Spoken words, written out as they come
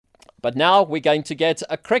But now we're going to get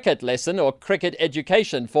a cricket lesson or cricket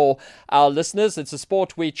education for our listeners. It's a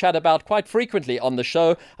sport we chat about quite frequently on the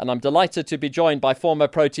show, and I'm delighted to be joined by former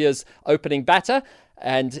Proteas opening batter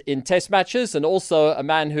and in test matches, and also a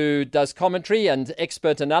man who does commentary and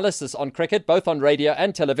expert analysis on cricket, both on radio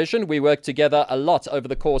and television. We worked together a lot over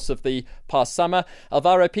the course of the past summer.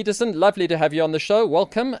 Alviro Petersen, lovely to have you on the show.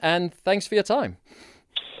 Welcome, and thanks for your time.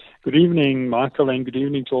 Good evening, Michael, and good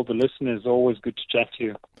evening to all the listeners. Always good to chat to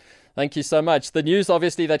you. Thank you so much. The news,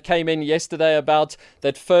 obviously, that came in yesterday about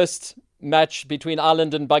that first match between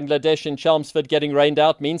Ireland and Bangladesh in Chelmsford getting rained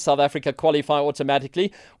out means South Africa qualify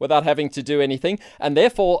automatically without having to do anything, and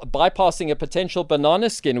therefore bypassing a potential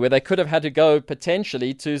banana skin where they could have had to go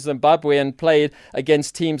potentially to Zimbabwe and play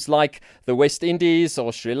against teams like the West Indies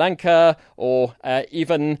or Sri Lanka or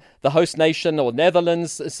even the host nation or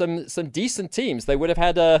Netherlands, some decent teams. They would have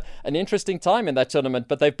had an interesting time in that tournament,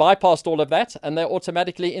 but they've bypassed all of that and they're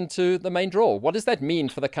automatically into the main draw. What does that mean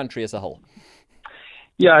for the country as a whole?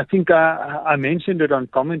 Yeah, I think I mentioned it on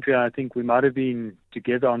commentary. I think we might have been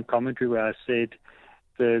together on commentary where I said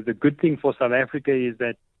the good thing for South Africa is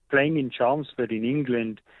that playing in Chelmsford in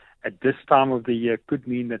England at this time of the year could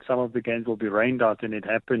mean that some of the games will be rained out, and it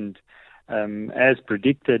happened as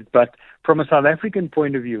predicted. But from a South African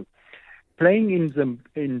point of view, playing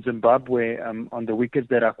in Zimbabwe on the wickets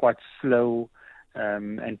that are quite slow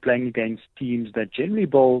and playing against teams that generally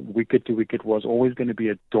bowl wicket to wicket was always going to be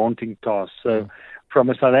a daunting task. So from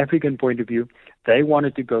a South African point of view, they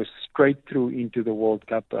wanted to go straight through into the World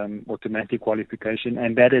Cup automatic qualification,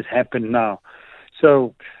 and that has happened now.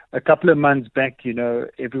 So a couple of months back,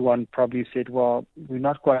 everyone probably said, well, we're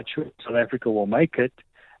not quite sure South Africa will make it.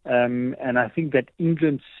 And I think that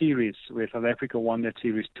England series, where South Africa won that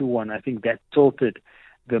series 2-1, I think that tilted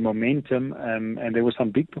the momentum, and there were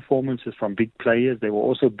some big performances from big players. There were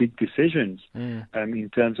also big decisions in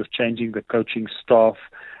terms of changing the coaching staff,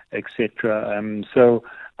 etc. So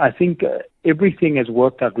I think everything has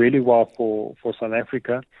worked out really well for South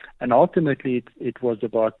Africa, and ultimately it was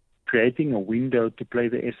about creating a window to play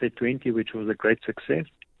the SA20, which was a great success.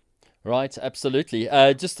 Right, absolutely.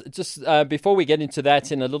 Just before we get into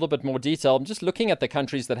that in a little bit more detail, I'm just looking at the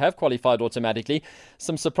countries that have qualified automatically.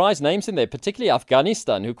 Some surprise names in there, particularly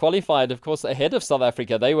Afghanistan, who qualified, of course, ahead of South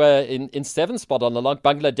Africa. They were in seventh spot on the log.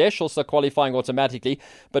 Bangladesh also qualifying automatically,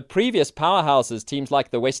 but previous powerhouses, teams like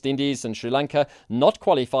the West Indies and Sri Lanka, not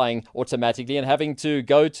qualifying automatically and having to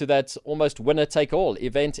go to that almost winner-take-all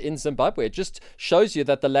event in Zimbabwe. It just shows you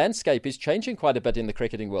that the landscape is changing quite a bit in the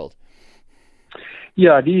cricketing world.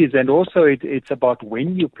 Yeah, it is, and also it's about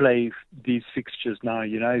when you play these fixtures now.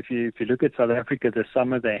 If you look at South Africa, the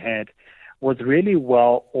summer they had was really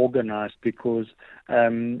well organized because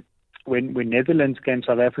when Netherlands came,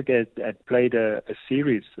 South Africa had played a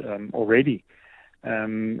series already,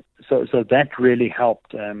 so that really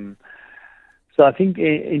helped. So I think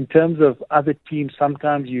in terms of other teams,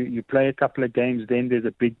 sometimes you play a couple of games, then there's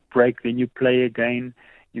a big break, then you play again.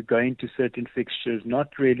 You go into certain fixtures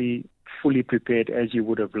not really fully prepared as you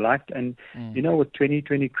would have liked. And, with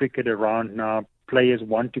 2020 cricket around now, players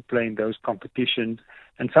want to play in those competitions,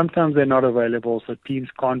 and sometimes they're not available, so teams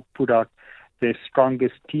can't put out their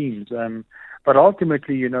strongest teams. But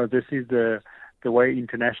ultimately, this is the way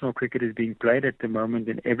international cricket is being played at the moment,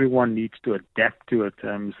 and everyone needs to adapt to it.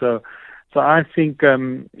 So I think,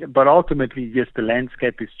 but ultimately, yes, the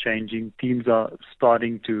landscape is changing. Teams are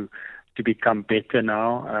starting to become better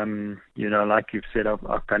now. Like you've said,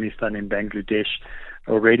 Afghanistan and Bangladesh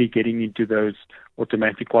already getting into those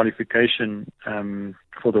automatic qualification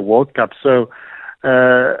for the World Cup. So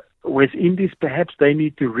West Indies, perhaps they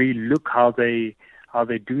need to re-look how they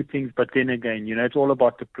do things. But then again, it's all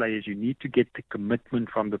about the players. You need to get the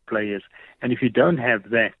commitment from the players. And if you don't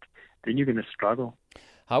have that, then you're going to struggle.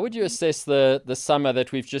 How would you assess the summer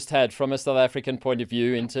that we've just had from a South African point of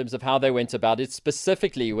view in terms of how they went about it,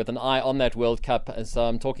 specifically with an eye on that World Cup? So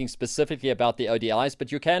I'm talking specifically about the ODIs, but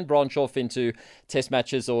you can branch off into test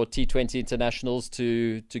matches or T20 internationals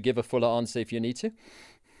to give a fuller answer if you need to.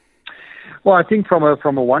 Well, I think from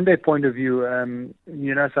a one-day point of view,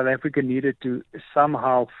 South Africa needed to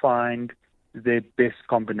somehow find their best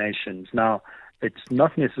combinations. Now, it's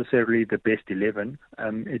not necessarily the best 11.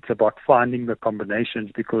 It's about finding the combinations,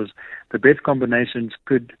 because the best combinations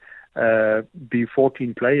could be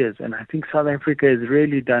 14 players. And I think South Africa has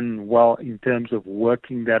really done well in terms of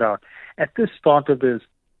working that out. At the start of the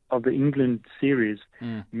England series,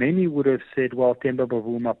 many would have said, well, Themba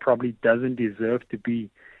Bavuma probably doesn't deserve to be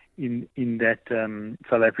in that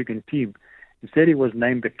South African team. Instead, he was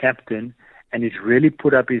named the captain, and he's really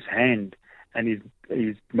put up his hand, and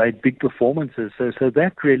he's made big performances. So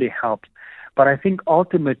that really helped. But I think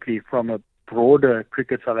ultimately, from a broader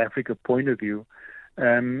Cricket South Africa point of view,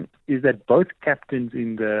 is that both captains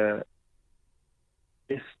in the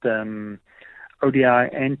ODI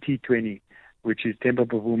and T20, which is Temba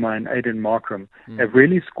Bavuma and Aiden Markram, have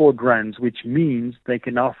really scored runs, which means they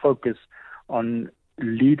can now focus on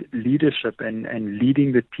leadership and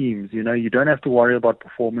leading the teams. You know, you don't have to worry about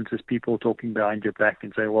performances, people talking behind your back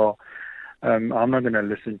and say, well, I'm not going to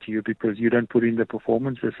listen to you because you don't put in the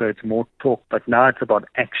performances, so it's more talk. But now it's about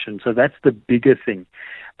action. So that's the bigger thing.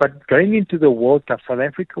 But going into the World Cup, South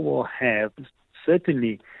Africa will have,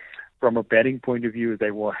 certainly from a batting point of view, they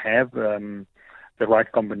will have the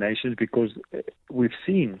right combinations, because we've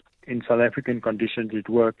seen in South African conditions it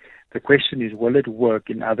work. The question is, will it work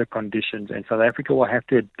in other conditions? And South Africa will have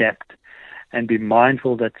to adapt and be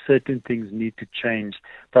mindful that certain things need to change.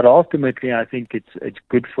 But ultimately, I think it's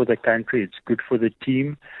good for the country, it's good for the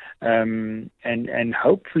team, and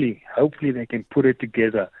hopefully they can put it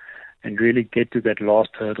together and really get to that last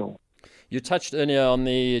hurdle. You touched earlier on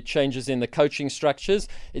the changes in the coaching structures.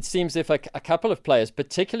 It seems if a couple of players,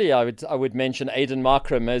 particularly I would mention Aiden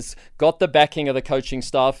Markram, has got the backing of the coaching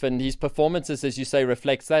staff, and his performances, as you say,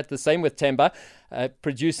 reflects that. The same with Temba,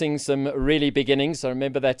 producing some really big innings. I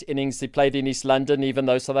remember that innings he played in East London, even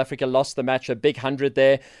though South Africa lost the match, a big 100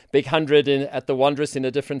 there, big 100 at the Wanderers in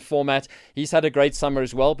a different format. He's had a great summer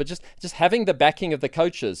as well, but just having the backing of the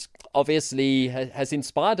coaches obviously has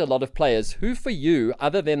inspired a lot of players. Who for you,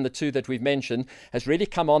 other than the two that we've mentioned, has really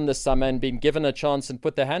come on this summer and been given a chance and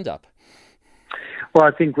put their hand up? Well,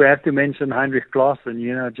 I think we have to mention Heinrich Klaasen,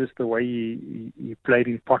 you know, just the way he played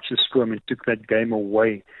in Potchefstroom and took that game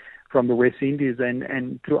away from the West Indies.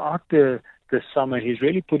 And throughout the summer, he's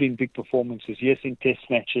really put in big performances. Yes, in test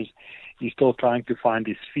matches, he's still trying to find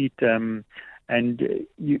his feet. And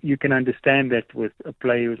you can understand that with a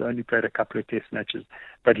player who's only played a couple of test matches.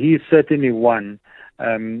 But he is certainly one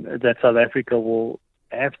that South Africa will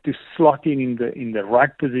have to slot in the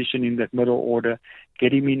right position in that middle order,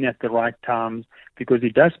 get him in at the right times, because he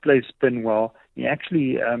does play spin well. He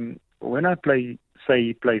actually, when I say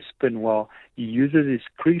he plays spin well, he uses his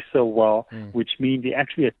crease so well, which means he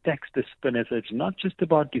actually attacks the spinner. So it's not just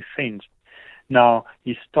about defense. Now,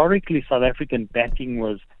 historically, South African batting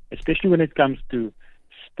was, especially when it comes to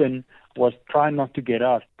spin, was try not to get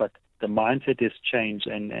out, but the mindset has changed,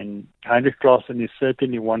 and Heinrich Klaasen is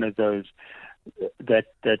certainly one of those that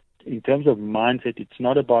in terms of mindset, it's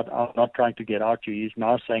not about I'm not trying to get out you. He's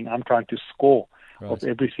now saying I'm trying to score of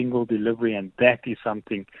every single delivery, and that is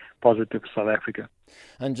something positive for South Africa.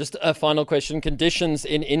 And just a final question: conditions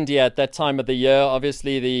in India at that time of the year.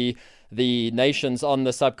 Obviously, the nations on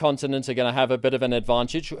the subcontinent are going to have a bit of an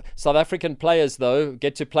advantage. South African players, though,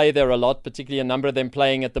 get to play there a lot, particularly a number of them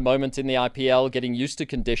playing at the moment in the IPL, getting used to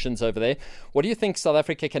conditions over there. What do you think South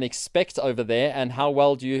Africa can expect over there, and how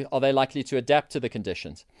well are they likely to adapt to the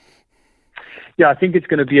conditions? Yeah, I think it's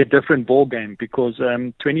going to be a different ball game, because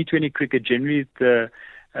 2020 cricket, generally for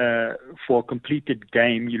a completed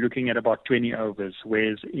game, you're looking at about 20 overs,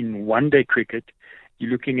 whereas in one-day cricket,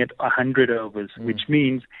 you're looking at 100 overs, which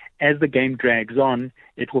means as the game drags on,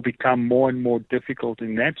 it will become more and more difficult.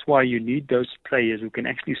 And that's why you need those players who can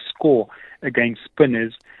actually score against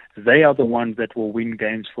spinners. They are the ones that will win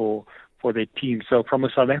games for their team. So from a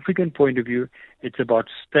South African point of view, it's about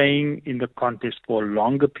staying in the contest for a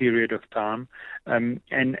longer period of time. And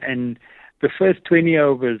the first 20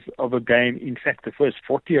 overs of a game, in fact, the first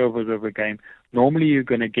 40 overs of a game, normally you're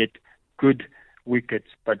going to get good wickets,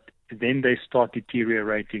 but then they start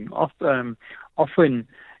deteriorating. Often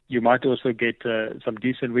you might also get some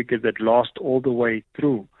decent wickets that last all the way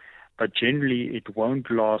through, but generally it won't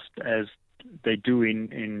last as they do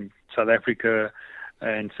in South Africa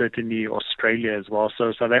and certainly Australia as well.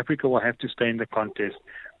 So South Africa will have to stay in the contest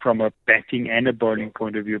from a batting and a bowling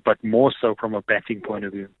point of view, but more so from a batting point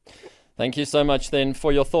of view. Thank you so much then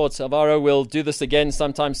for your thoughts. Alviro, we'll do this again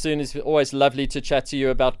sometime soon. It's always lovely to chat to you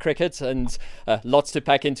about cricket, and lots to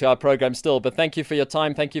pack into our program still. But thank you for your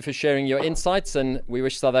time. Thank you for sharing your insights. And we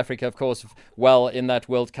wish South Africa, of course, well in that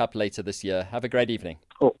World Cup later this year. Have a great evening.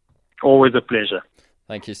 Oh, always a pleasure.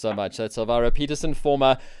 Thank you so much. That's Alviro Petersen,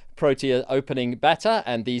 former Protea opening batter,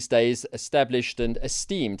 and these days established and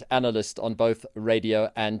esteemed analyst on both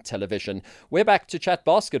radio and television. We're back to chat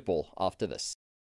basketball after this.